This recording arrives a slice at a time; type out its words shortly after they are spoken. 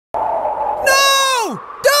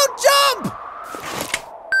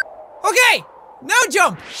Now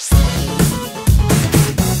jump!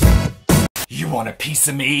 You want a piece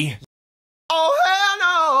of me? Oh, hell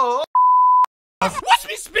no! Watch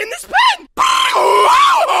me spin this pen!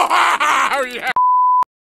 Oh, yeah.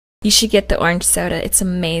 You should get the orange soda. It's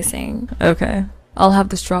amazing. Okay. I'll have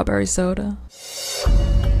the strawberry soda.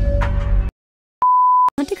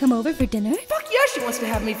 Want to come over for dinner? Fuck yeah, she wants to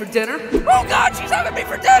have me for dinner. Oh god, she's having me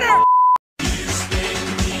for dinner!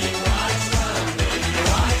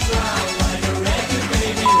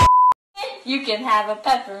 You can have a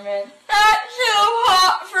peppermint. That's too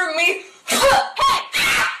hot for me. Hey!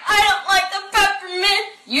 I don't like the peppermint.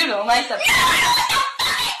 You don't like the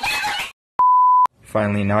peppermint.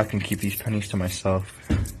 Finally, now I can keep these pennies to myself.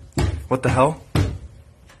 What the hell?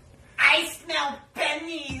 I smell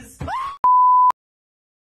pennies!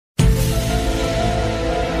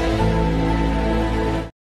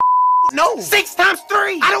 No! 6 times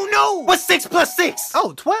 3! I don't know! What's 6 plus 6?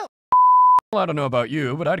 Oh, 12. Well, I don't know about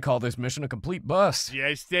you, but I'd call this mission a complete bust.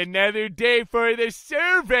 Just another day for the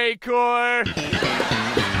Survey Corps!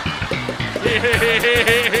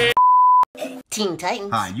 Teen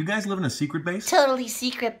Titans. Hi, you guys live in a secret base? Totally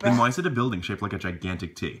secret, bro. Then why is it a building shaped like a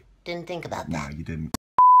gigantic T? Didn't think about No, that. you didn't.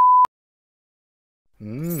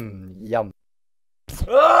 Yum.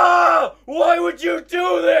 Ah! Why would you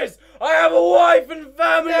do this? I have a wife and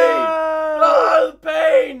family! Ah, the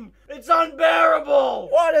pain! It's unbearable!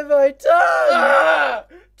 What have I done? Ah!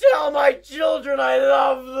 Tell my children I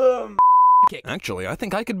love them! Actually, I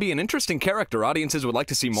think I could be an interesting character audiences would like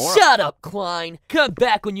to see more. Shut up, Klein! Come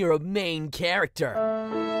back when you're a main character.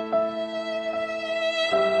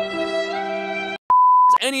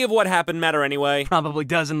 Does any of what happened matter anyway? Probably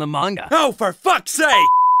does in the manga. Oh, for fuck's sake!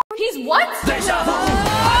 He's what?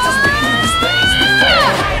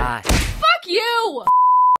 Fuck you!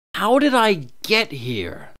 How did I get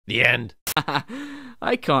here? The end.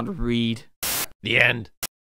 I can't read. The end.